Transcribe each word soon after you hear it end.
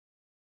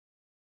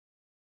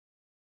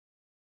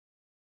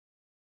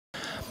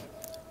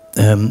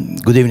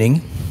Good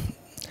evening.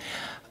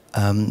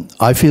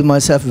 I feel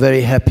myself very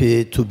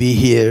happy to be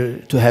here,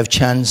 to have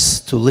chance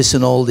to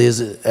listen all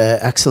these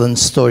excellent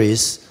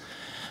stories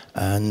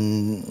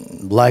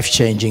and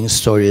life-changing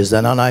stories.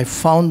 And I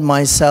found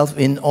myself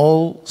in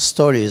all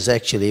stories,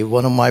 actually.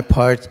 One of my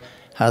part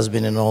has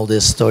been in all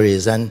these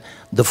stories. And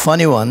the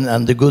funny one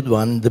and the good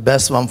one, the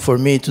best one for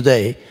me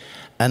today.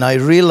 And I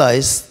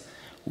realized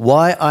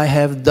why I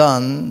have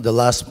done the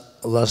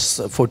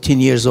last 14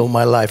 years of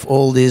my life,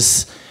 all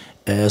this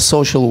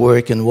social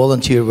work and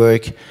volunteer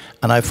work,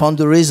 and I found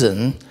the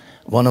reason,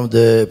 one of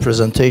the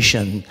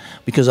presentation,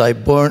 because I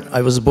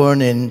was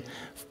born in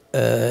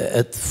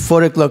at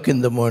 4 o'clock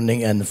in the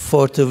morning and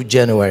 4th of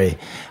January,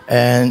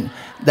 and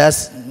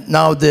that's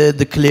now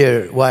the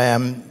clear why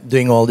I'm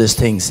doing all these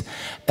things.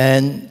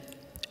 And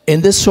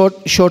in this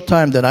short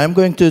time that I'm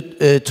going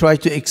to try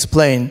to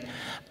explain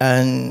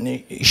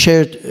and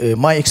share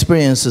my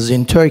experiences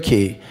in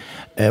Turkey,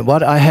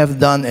 what I have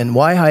done and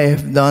why I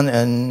have done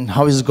and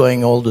how is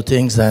going all the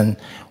things, and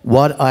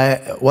what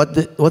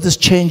has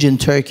changed in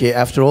Turkey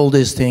after all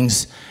these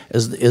things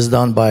is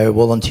done by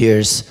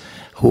volunteers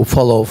who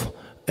follow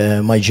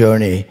my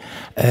journey.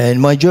 And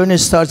my journey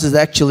started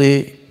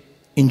actually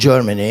in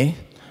Germany,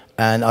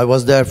 and I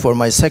was there for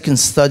my second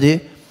study,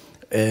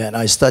 and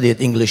I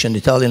studied English and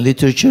Italian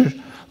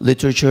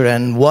literature,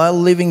 and while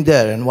living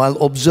there and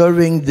while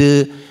observing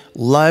the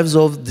lives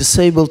of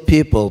disabled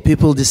people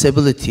with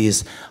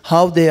disabilities,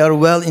 how they are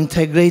well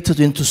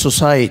integrated into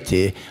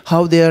society,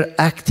 how they are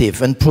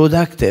active and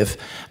productive.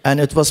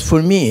 And it was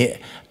for me,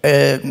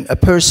 a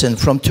person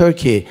from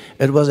Turkey,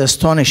 it was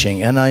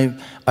astonishing. And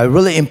I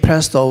really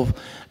impressed of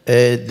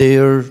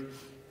their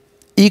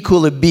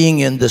equally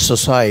being in the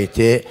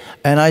society.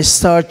 And I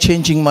start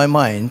changing my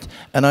mind,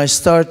 and I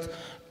start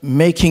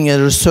making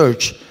a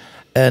research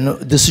and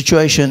the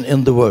situation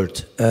in the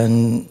world.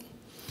 And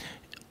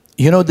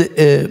you know,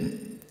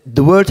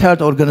 the World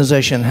Health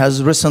Organization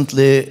has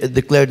recently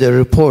declared a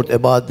report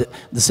about the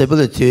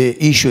disability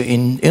issue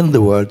in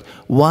the world.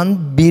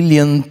 1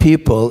 billion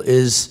people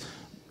is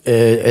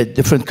a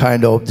different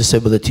kind of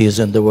disabilities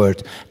in the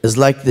world. It's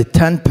like the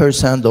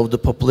 10% of the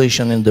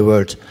population in the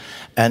world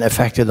and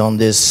affected on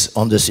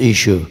this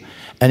issue.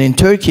 And in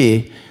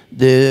Turkey,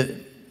 the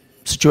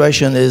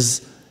situation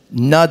is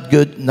not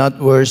good, not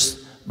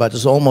worse, but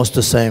it's almost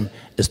the same.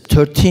 It's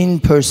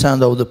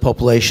 13% of the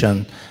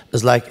population.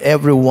 It's like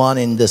every 1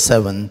 in the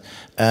 7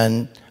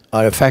 and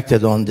are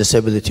affected on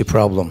disability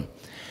problem.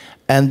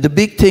 And the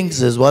big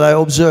things is what I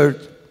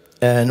observed,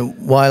 and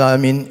while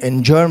I'm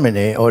in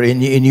Germany or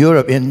in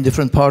Europe, in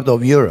different part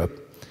of Europe,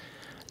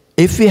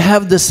 if we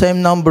have the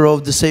same number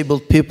of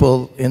disabled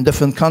people in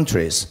different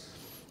countries,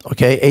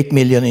 okay, 8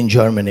 million in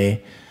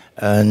Germany,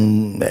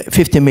 and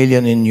 50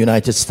 million in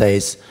United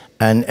States,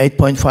 and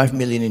 8.5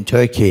 million in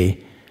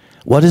Turkey,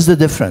 what is the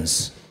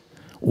difference?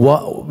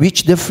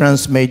 Which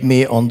difference made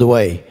me on the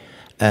way?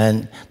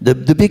 And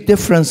the big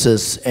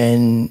differences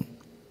in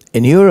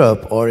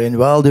Europe or in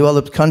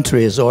well-developed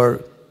countries,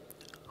 or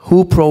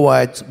who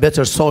provides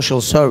better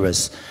social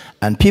service,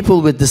 and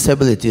people with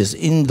disabilities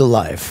in the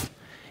life,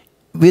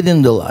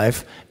 within the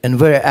life, and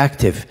very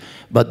active.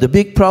 But the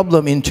big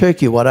problem in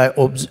Turkey, what I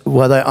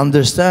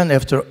understand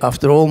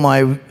after all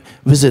my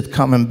visit,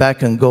 coming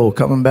back and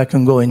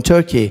go in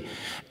Turkey,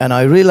 and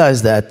I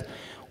realized that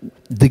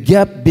the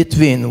gap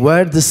between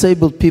where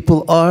disabled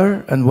people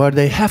are and where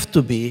they have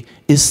to be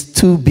is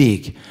too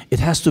big. It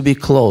has to be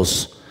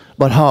close.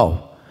 But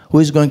how? Who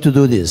is going to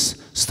do this?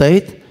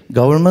 State,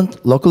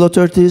 government, local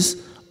authorities,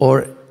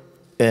 or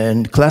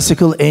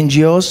classical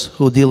NGOs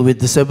who deal with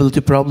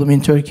disability problem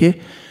in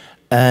Turkey?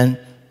 And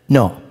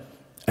no.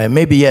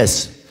 Maybe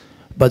yes.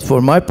 But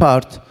for my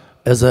part,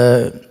 as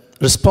a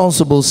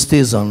responsible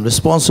citizen,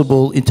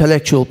 responsible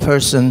intellectual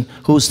person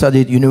who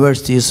studied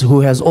universities,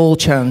 who has all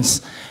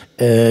chance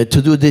to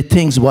do the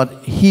things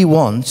what he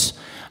wants,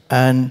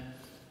 and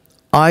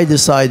I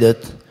decided,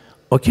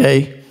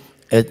 okay,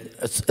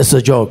 it's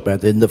a joke,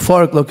 but in the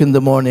 4 o'clock in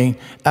the morning,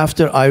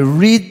 after I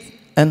read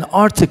an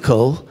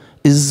article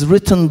is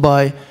written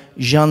by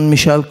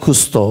Jean-Michel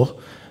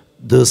Cousteau,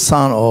 the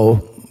son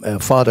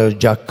of Father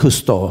Jacques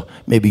Cousteau.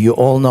 Maybe you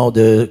all know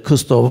the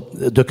Cousteau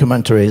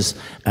documentaries,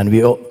 and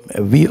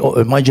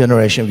my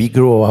generation, we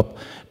grew up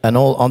and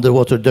all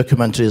underwater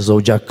documentaries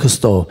of Jacques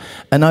Cousteau.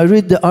 And I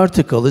read the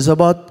article, is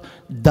about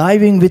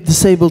diving with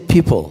disabled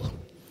people.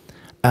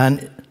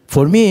 And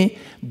for me,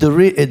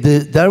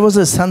 there was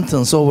a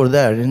sentence over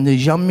there, and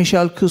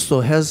Jean-Michel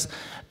Cousteau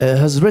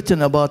has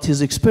written about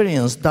his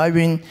experience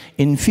diving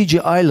in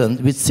Fiji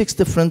Island with 6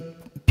 different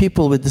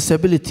people with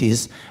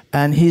disabilities,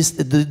 and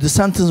the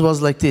sentence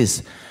was like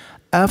this: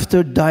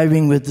 after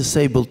diving with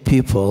disabled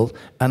people,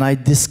 and I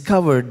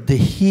discovered the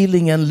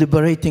healing and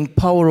liberating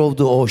power of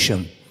the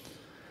ocean.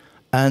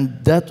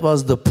 And that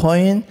was the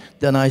point.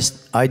 Then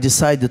I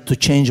decided to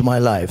change my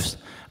life.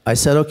 I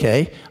said,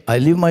 okay, I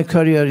leave my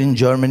career in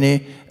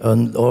Germany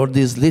and all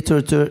this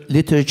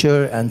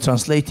literature and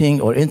translating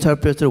or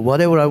interpreter,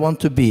 whatever I want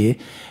to be,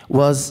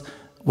 was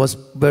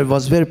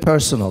very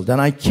personal. Then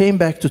I came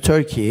back to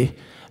Turkey.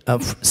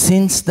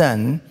 Since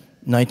then,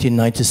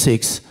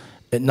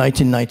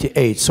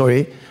 1998,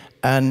 sorry,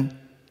 and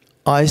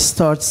I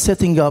start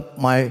setting up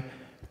my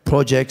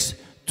projects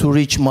to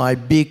reach my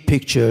big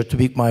picture, to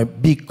be my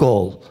big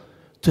goal,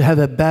 to have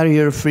a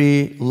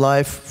barrier-free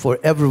life for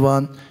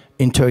everyone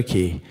in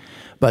Turkey.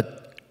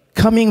 But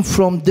coming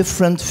from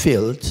different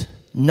fields,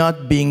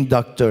 not being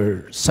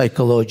doctor,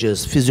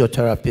 psychologist,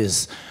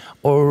 physiotherapist,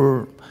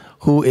 or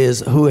who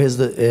has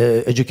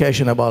the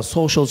education about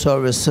social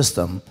service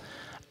system,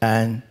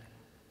 and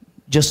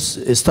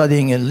just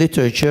studying in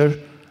literature,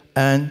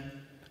 and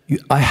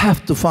I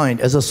have to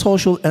find, as a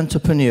social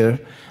entrepreneur,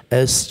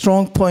 a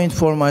strong point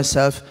for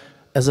myself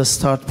as a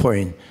start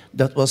point.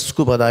 That was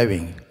scuba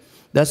diving.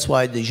 That's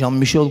why the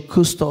Jean-Michel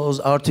Cousteau's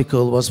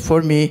article was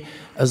for me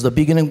as the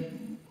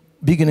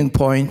beginning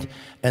point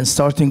and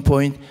starting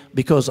point,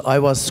 because I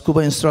was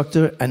scuba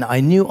instructor and I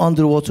knew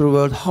underwater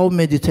world, how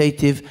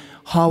meditative,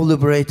 how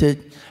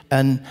liberated,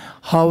 and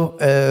how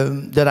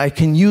that I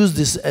can use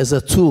this as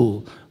a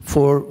tool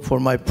for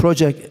my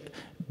project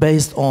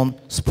based on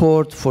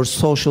sport for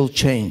social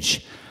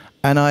change.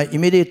 And I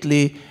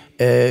immediately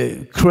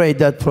create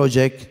that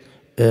project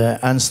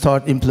and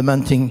start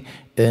implementing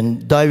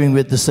and diving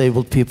with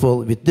disabled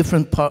people with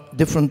different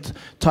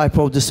type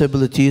of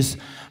disabilities.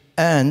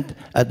 And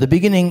at the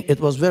beginning, it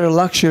was very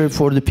luxury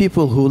for the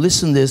people who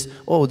listen this.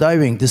 Oh,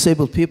 diving,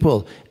 disabled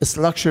people. It's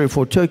luxury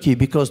for Turkey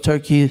because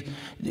Turkey,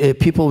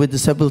 people with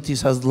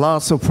disabilities has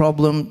lots of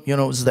problem. You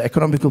know, it's the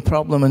economical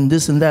problem and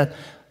this and that.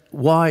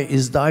 Why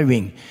is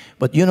diving?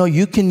 But you know,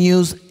 you can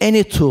use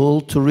any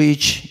tool to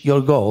reach your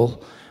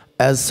goal.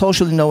 As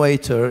social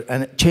innovator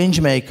and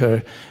change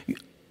maker,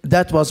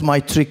 that was my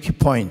tricky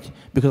point.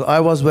 Because I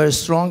was very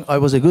strong, I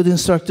was a good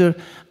instructor,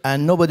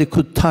 and nobody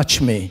could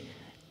touch me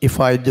if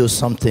I do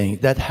something.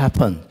 That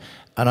happened.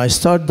 And I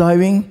start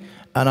diving,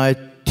 and I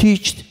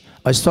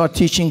start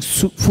teaching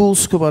full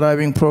scuba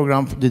diving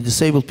program for the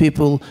disabled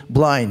people,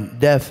 blind,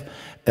 deaf,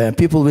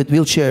 people with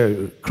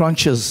wheelchair,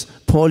 crutches,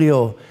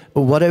 polio,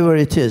 whatever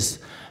it is.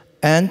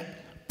 And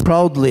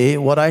proudly,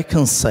 what I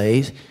can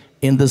say,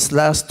 in this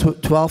last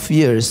 12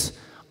 years,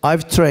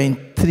 I've trained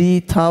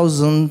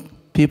 3,000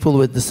 people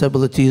with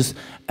disabilities,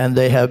 and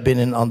they have been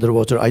in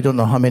underwater. I don't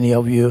know how many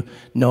of you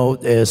know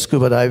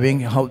scuba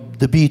diving, how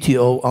the beauty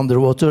of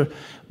underwater,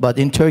 but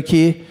in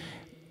Turkey,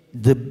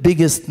 the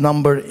biggest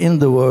number in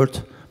the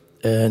world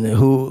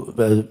who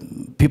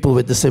people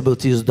with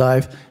disabilities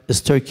dive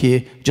is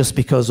Turkey, just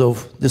because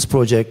of this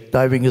project,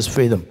 Diving is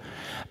Freedom.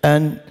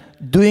 And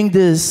doing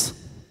this,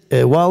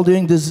 while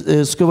doing this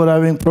scuba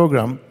diving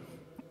program,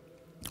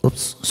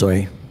 oops,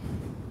 sorry.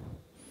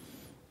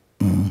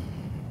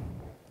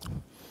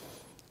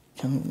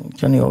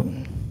 Can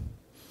you?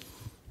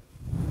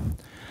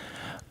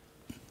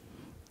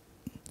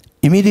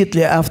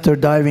 Immediately after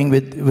diving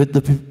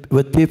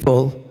with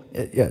people,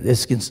 yeah,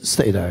 this can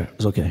stay there.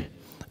 It's okay.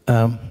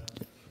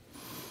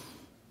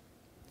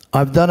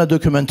 I've done a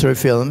documentary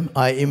film.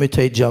 I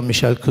imitate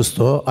Jean-Michel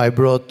Cousteau. I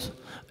brought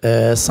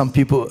some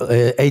people,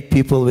 8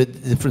 people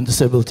with different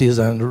disabilities,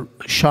 and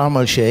Sharm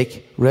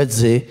el-Sheikh, Red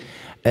Sea,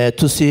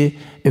 to see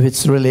if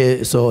it's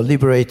really so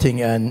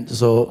liberating and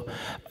so.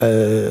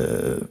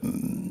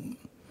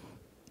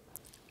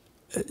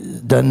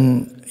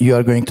 Then you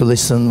are going to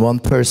listen one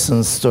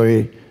person's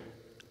story.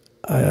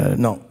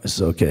 No,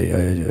 it's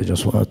okay. I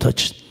just want to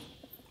touch.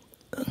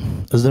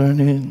 Is there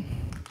any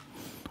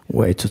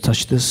way to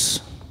touch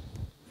this?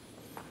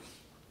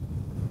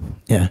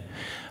 Yeah.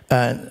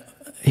 And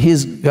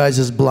his guys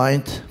is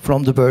blind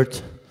from the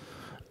birth,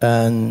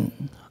 and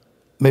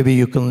maybe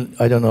you can,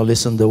 I don't know,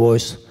 listen the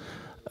voice.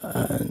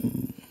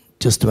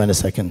 Just 1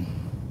 second.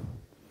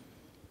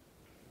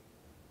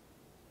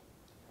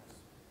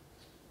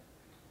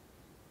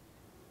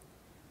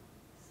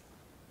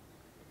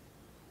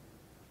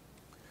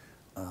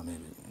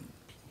 Maybe.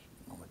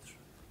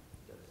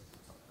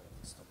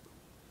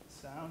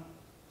 Sound.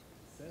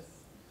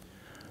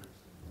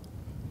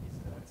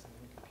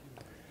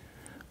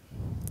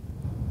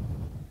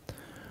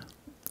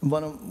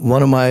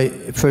 One of my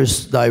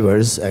first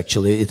divers,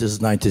 actually, it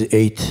is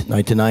 98,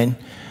 99,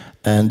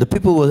 and the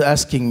people were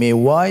asking me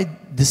why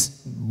these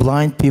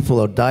blind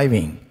people are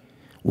diving,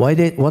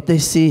 what they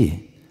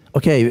see.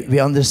 Okay, we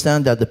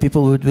understand that the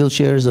people with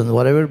wheelchairs and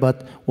whatever,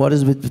 but what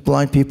is with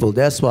blind people?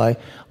 That's why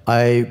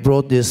I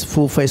brought this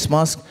full face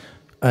mask,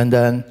 and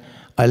then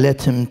I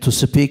let him to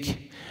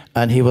speak,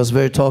 and he was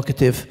very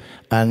talkative,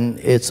 and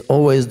it's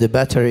always the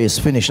battery is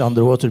finished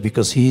underwater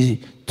because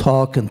he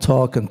talk and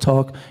talk and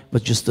talk,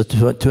 but just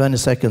 20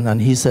 seconds,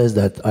 and he says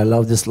that I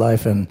love this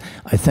life and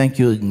I thank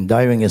you, and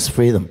diving is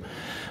freedom.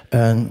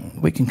 And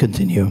we can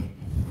continue.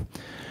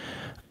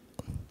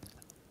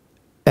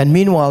 And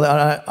meanwhile,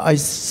 I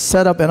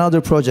set up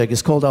another project.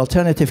 It's called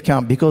Alternative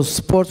Camp, because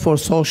Sport for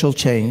Social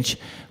Change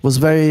was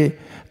very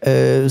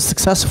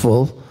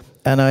successful,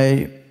 and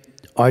I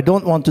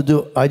didn't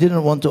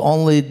want to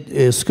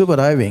only scuba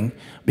diving,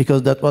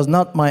 because that was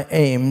not my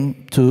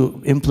aim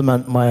to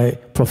implement my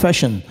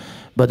profession.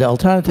 But the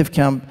Alternative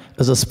Camp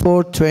is a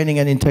sport training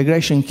and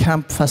integration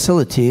camp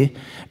facility,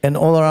 and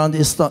all around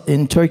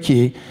in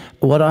Turkey,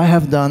 what I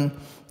have done,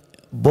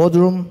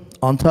 Bodrum,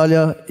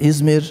 Antalya,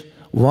 İzmir,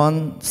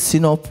 Van,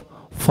 Sinop,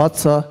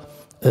 Fatsa,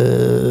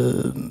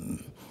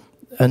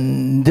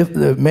 and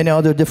many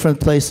other different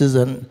places.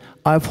 And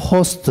I've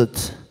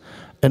hosted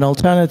an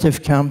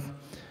alternative camp,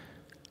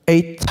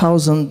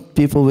 8,000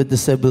 people with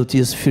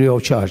disabilities free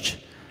of charge.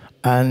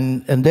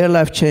 And their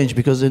life changed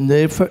because in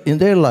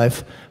their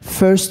life,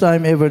 first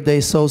time ever they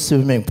saw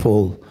swimming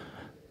pool,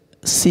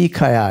 sea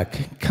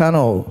kayak,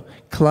 canoe,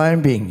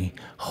 climbing,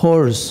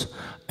 horse,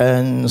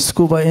 and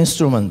scuba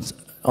instruments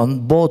on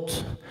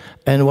boat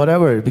and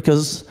whatever.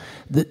 Because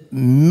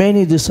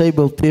many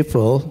disabled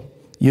people,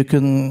 you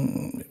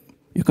can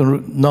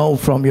know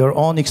from your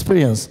own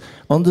experience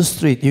on the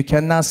street, you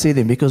cannot see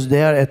them because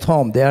they are at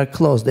home, they are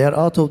closed, they are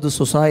out of the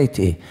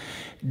society.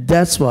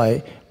 That's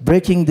why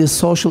breaking this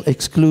social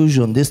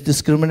exclusion, this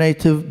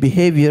discriminative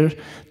behavior,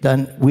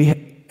 then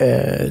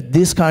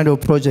these kind of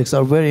projects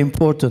are very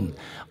important.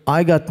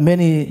 I got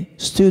many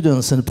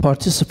students and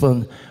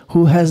participants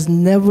who has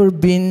never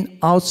been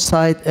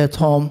outside at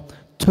home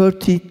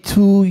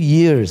 32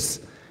 years.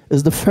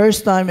 It's the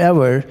first time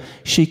ever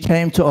she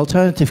came to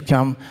alternative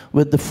camp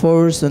with the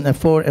force and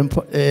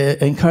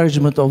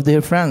encouragement of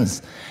their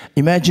friends.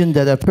 Imagine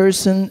that a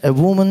person, a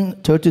woman,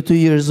 32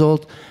 years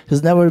old,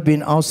 has never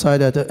been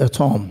outside at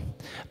home.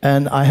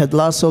 And I had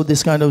lots of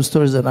this kind of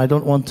stories, and I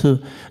don't want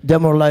to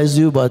demoralize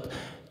you, but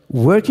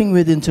working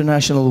with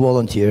international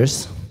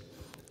volunteers,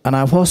 and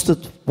I've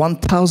hosted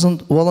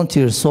 1,000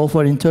 volunteers so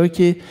far in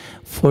Turkey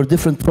for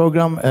different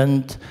programs,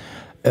 and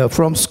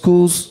from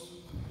schools,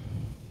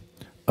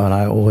 and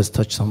I always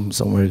touch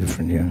somewhere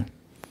different here.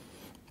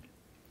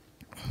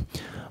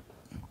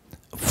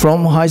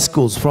 From high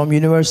schools, from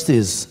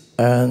universities,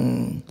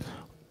 and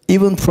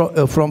even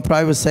from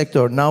private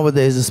sector.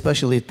 Nowadays,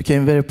 especially, it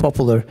became very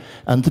popular.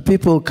 And the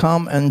people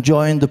come and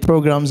join the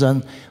programs,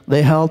 and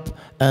they help,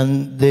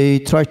 and they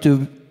try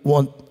to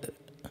want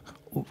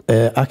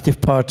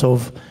active part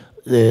of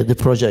the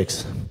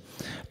projects.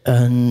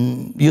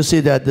 And you see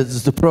that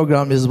the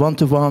program is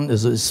one-to-one,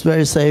 it's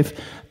very safe,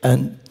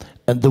 and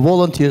the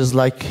volunteers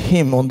like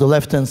him on the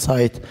left-hand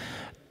side,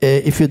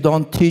 if you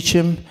don't teach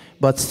him,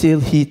 but still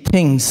he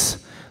thinks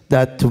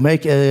that to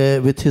make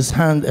with his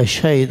hand a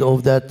shade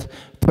of that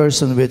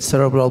person with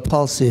cerebral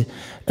palsy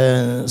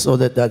so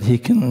that he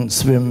can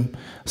swim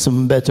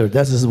better.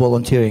 That is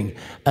volunteering.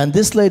 And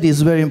this lady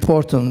is very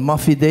important,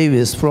 Muffy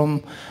Davis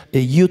from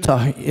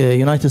Utah,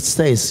 United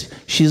States.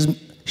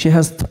 She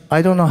has,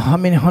 I don't know how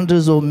many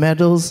hundreds of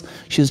medals.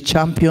 She's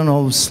champion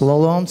of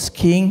slalom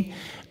skiing,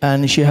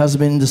 and she has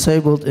been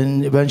disabled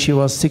when she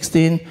was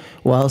 16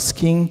 while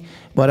skiing.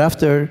 But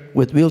after,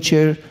 with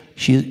wheelchair,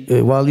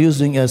 while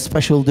using a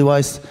special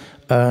device,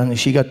 and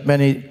she got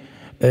many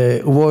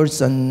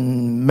awards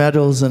and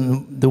medals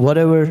and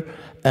whatever,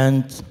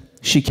 and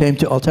she came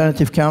to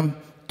alternative camp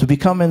to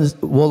become a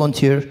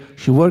volunteer.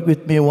 She worked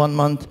with me 1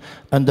 month,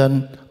 and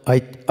then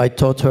I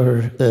taught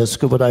her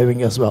scuba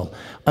diving as well.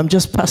 I'm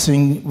just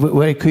passing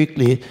very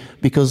quickly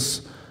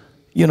because,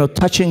 you know,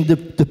 touching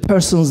the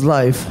person's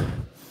life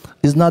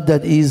is not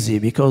that easy,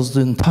 because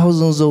then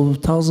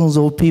thousands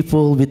of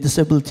people with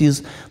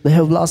disabilities, they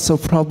have lots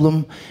of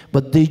problems,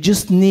 but they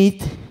just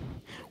need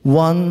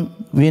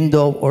one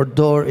window or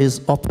door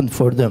is open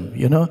for them,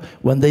 you know?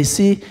 When they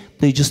see,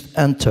 they just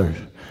enter.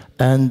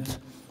 And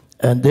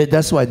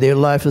that's why their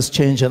life has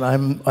changed, and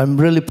I'm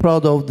really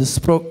proud of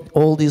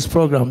all these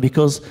programs,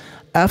 because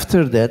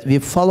after that, we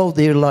follow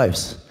their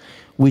lives.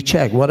 We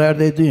check, what are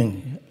they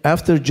doing?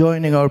 After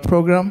joining our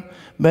program,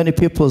 many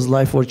people's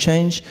life were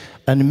changed,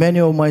 and many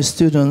of my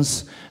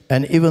students,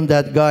 and even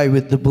that guy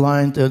with the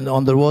blind and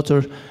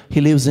underwater, he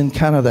lives in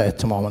Canada at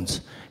the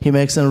moment. He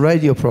makes a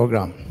radio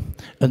program.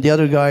 And the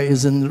other guy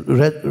is in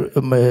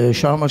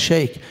Sharm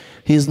el-Sheikh.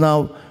 He's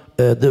now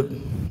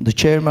the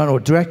chairman or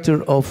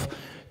director of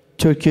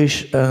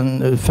Turkish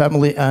and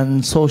Family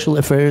and Social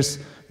Affairs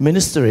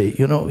Ministry.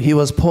 You know, he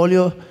was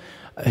polio.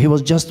 He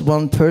was just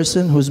one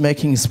person who's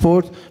making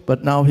sport,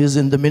 but now he's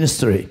in the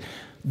ministry.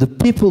 The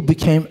people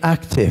became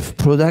active,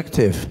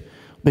 productive,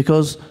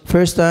 because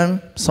first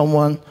time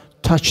someone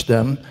touched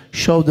them,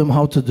 showed them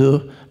how to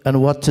do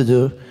and what to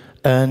do,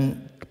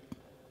 and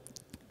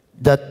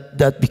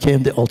that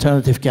became the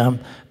alternative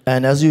camp.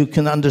 And as you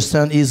can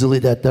understand easily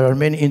that there are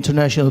many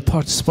international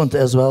participants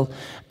as well,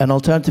 and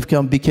alternative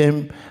camp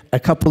became a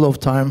couple of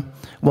times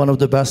one of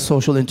the best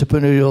social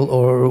entrepreneurial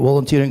or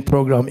volunteering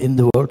program in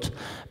the world.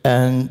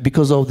 And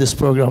because of this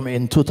program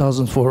in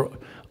 2004,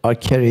 I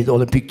carried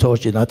Olympic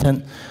torch in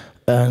Athens.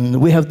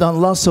 And we have done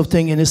lots of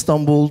things in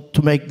Istanbul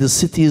to make the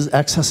cities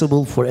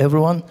accessible for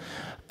everyone.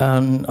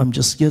 And I'm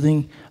just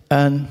kidding.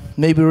 And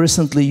maybe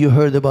recently you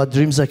heard about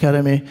Dreams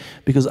Academy,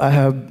 because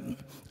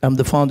I'm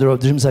the founder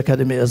of Dreams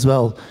Academy as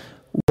well.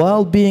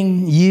 While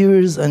being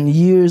years and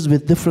years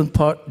with different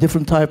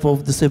type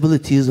of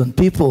disabilities and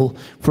people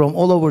from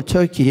all over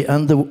Turkey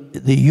and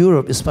the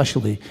Europe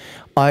especially,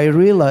 I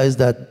realized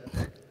that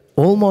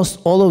almost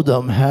all of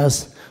them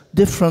has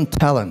different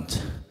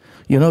talent.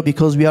 You know,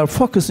 because we are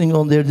focusing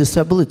on their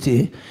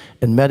disability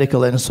in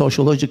medical and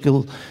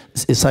sociological,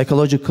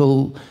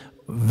 psychological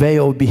way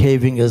of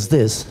behaving as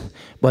this.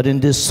 But in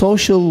this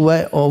social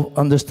way of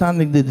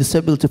understanding the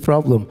disability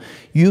problem,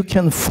 you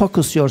can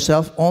focus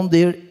yourself on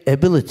their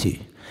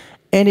ability.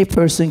 Any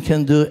person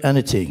can do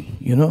anything,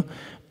 you know.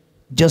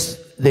 Just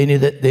they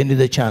need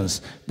a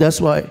chance.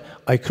 That's why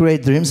I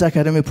create Dreams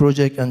Academy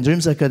project, and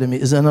Dreams Academy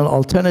is an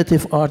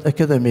alternative art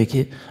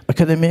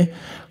academy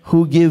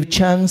who give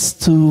chance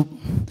to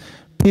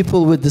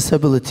people with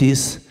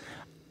disabilities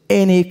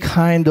any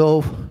kind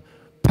of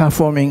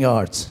performing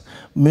arts,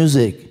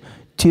 music,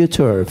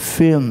 theater,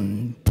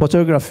 film,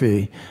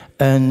 photography,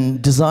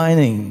 and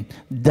designing,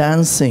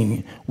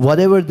 dancing,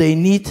 whatever they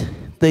need,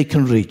 they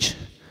can reach.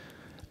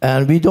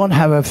 And we don't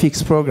have a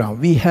fixed program.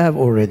 We have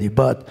already,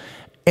 but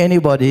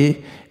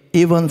anybody,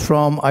 even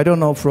from, I don't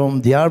know,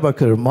 from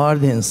Diyarbakir,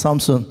 Mardin,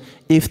 Samsun,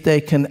 if they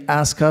can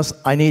ask us,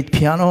 I need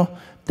piano,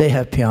 they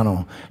have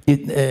piano,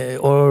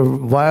 or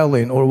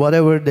violin, or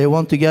whatever they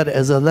want to get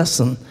as a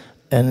lesson,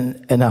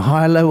 and a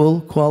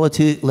high-level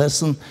quality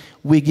lesson,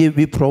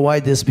 we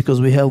provide this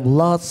because we have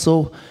lots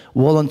of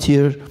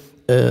volunteer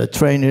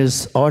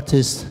trainers,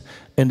 artists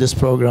in this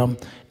program.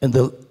 And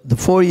the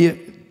 4 year,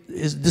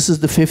 this is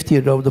the 5th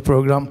year of the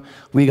program.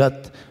 We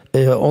got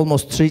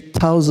almost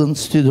 3,000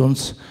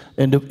 students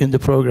in the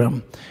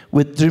program.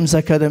 With Dreams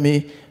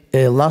Academy,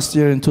 last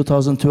year in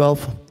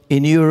 2012,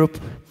 in Europe,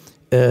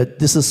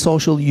 this is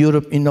Social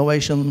Europe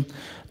Innovation.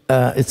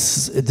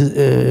 It's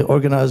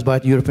organized by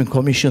the European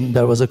Commission.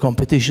 There was a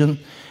competition,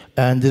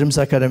 and Dreams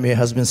Academy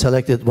has been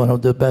selected one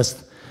of the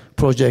best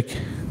project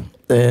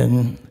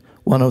and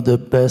one of the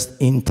best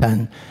in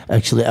 10,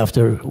 actually,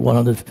 after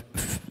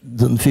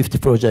 150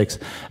 projects.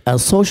 And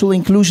Social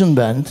Inclusion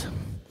Band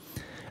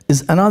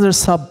is another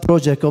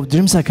sub-project of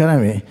Dreams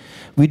Academy.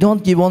 We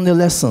don't give only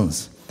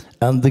lessons.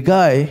 And the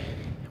guy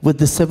with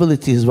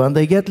disabilities, when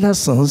they get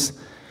lessons,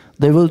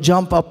 they will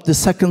jump up the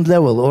 2nd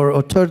level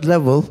or 3rd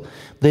level.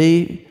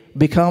 They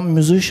become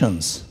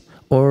musicians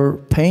or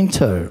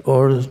painter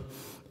or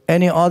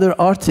any other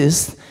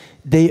artist.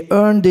 They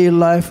earn their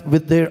life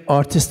with their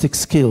artistic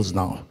skills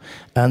now.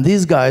 And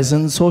these guys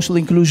in Social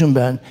Inclusion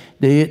Band,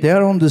 they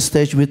are on the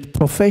stage with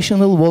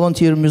professional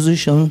volunteer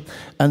musicians,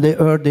 and they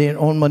earn their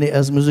own money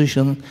as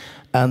musicians.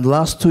 And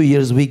last 2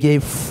 years, we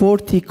gave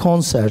 40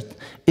 concerts,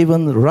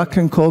 even Rock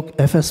and Coke,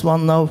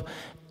 FS1 now,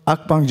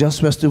 Akbank Jazz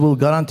Festival,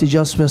 Garanti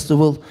Jazz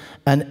Festival,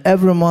 and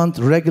every month,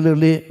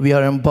 regularly, we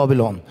are in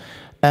Babylon.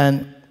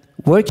 And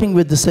working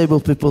with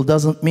disabled people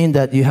doesn't mean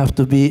that you have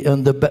to be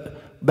on the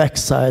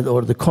backside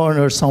or the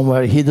corner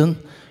somewhere hidden,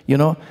 you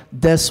know.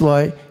 That's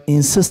why,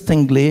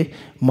 insistingly,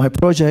 my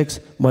projects,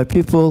 my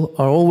people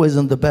are always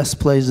in the best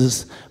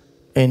places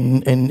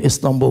in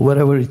Istanbul,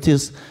 wherever it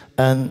is.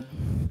 And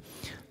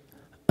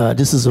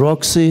this is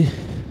Roxy.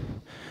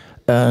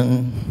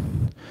 And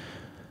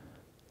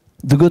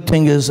the good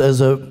thing is, as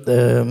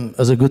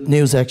a good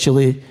news,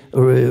 actually,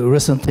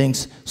 recent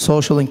things,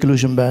 Social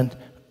Inclusion Band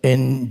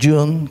in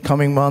June,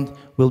 coming month,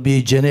 will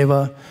be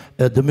Geneva.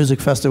 The music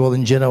festival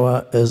in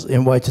Geneva has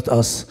invited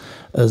us,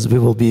 as we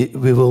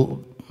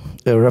will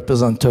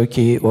represent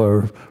Turkey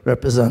or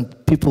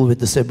represent people with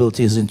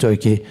disabilities in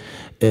Turkey,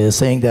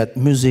 saying that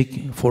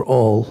music for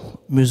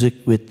all, music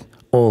with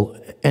all,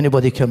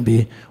 anybody can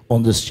be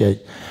on the stage.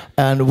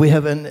 And we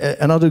have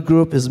another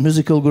group, is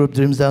musical group,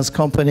 Dreams Dance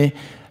Company,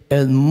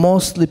 and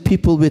mostly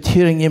people with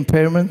hearing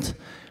impairment.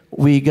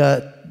 We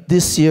got,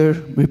 this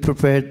year, we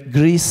prepared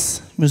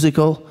Greece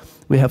musical.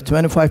 We have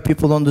 25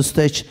 people on the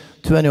stage,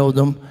 20 of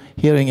them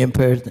hearing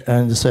impaired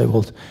and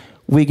disabled.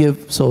 We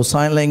give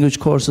sign language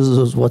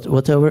courses,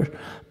 whatever,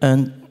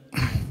 and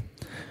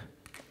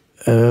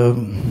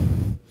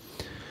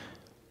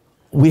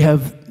we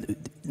have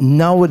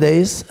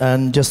nowadays,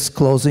 and just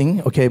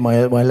closing, okay,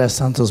 my last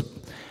sentence,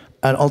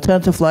 an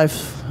alternative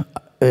life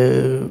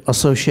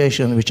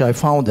association which I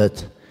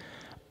founded,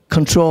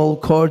 control,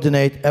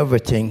 coordinate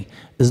everything,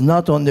 is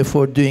not only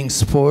for doing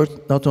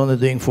sport, not only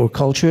doing for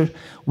culture.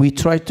 We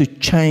try to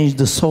change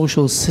the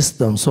social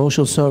system,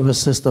 social service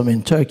system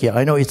in Turkey.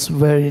 I know it's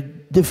very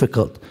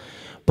difficult,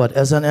 but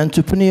as an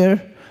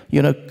entrepreneur,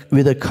 you know,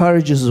 with a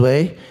courageous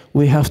way,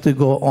 we have to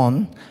go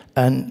on.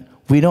 And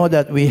we know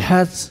that we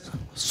had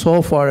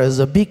so far as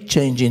a big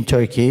change in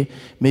Turkey.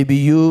 Maybe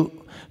you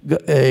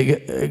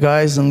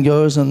guys and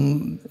girls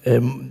and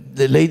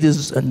the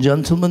ladies and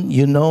gentlemen,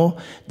 you know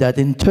that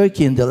in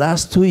Turkey in the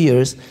last 2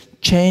 years,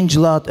 changed a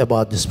lot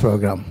about this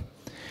program.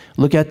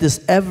 Look at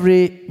this,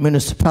 every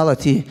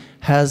municipality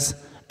has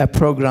a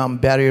program,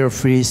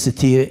 barrier-free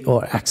city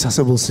or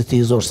accessible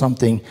cities or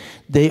something.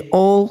 They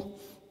all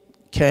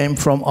came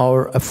from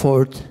our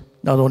effort,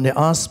 not only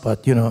us,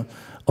 but you know,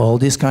 all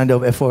this kind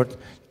of effort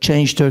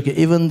changed Turkey.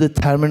 Even the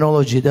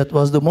terminology, that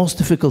was the most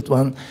difficult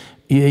one.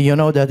 You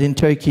know that in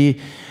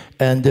Turkey,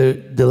 and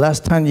the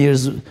last 10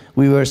 years,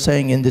 we were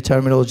saying in the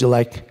terminology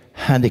like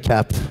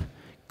handicap,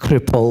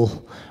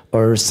 cripple,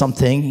 or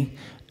something,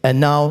 and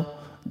now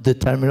the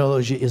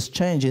terminology is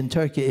changed in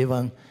Turkey.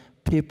 Even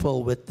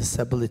people with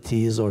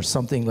disabilities or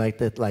something like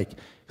that, like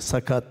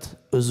sakat,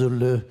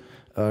 özürlü,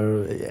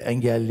 or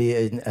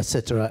engelli,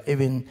 etc.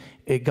 Even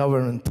a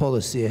government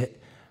policy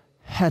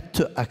had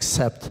to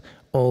accept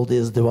all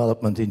this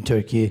development in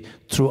Turkey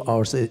through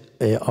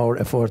our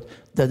effort.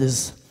 That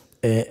is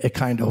a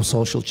kind of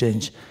social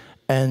change.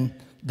 And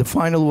the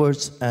final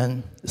words,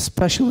 and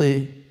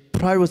especially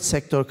private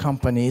sector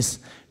companies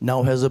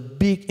now has a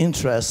big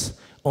interest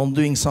on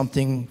doing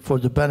something for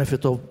the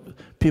benefit of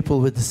people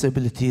with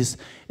disabilities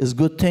is a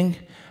good thing.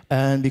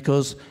 And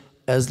because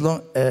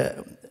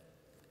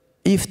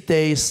if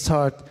they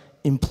start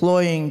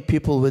employing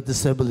people with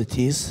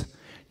disabilities,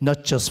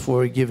 not just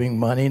for giving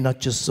money, not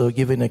just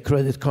giving a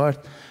credit card,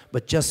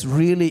 but just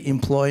really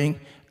employing,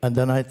 and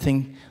then I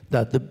think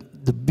that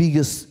the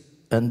biggest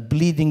and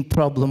bleeding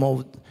problem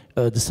of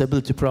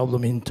disability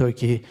problem in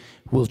Turkey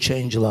will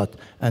change a lot.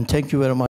 And thank you very much.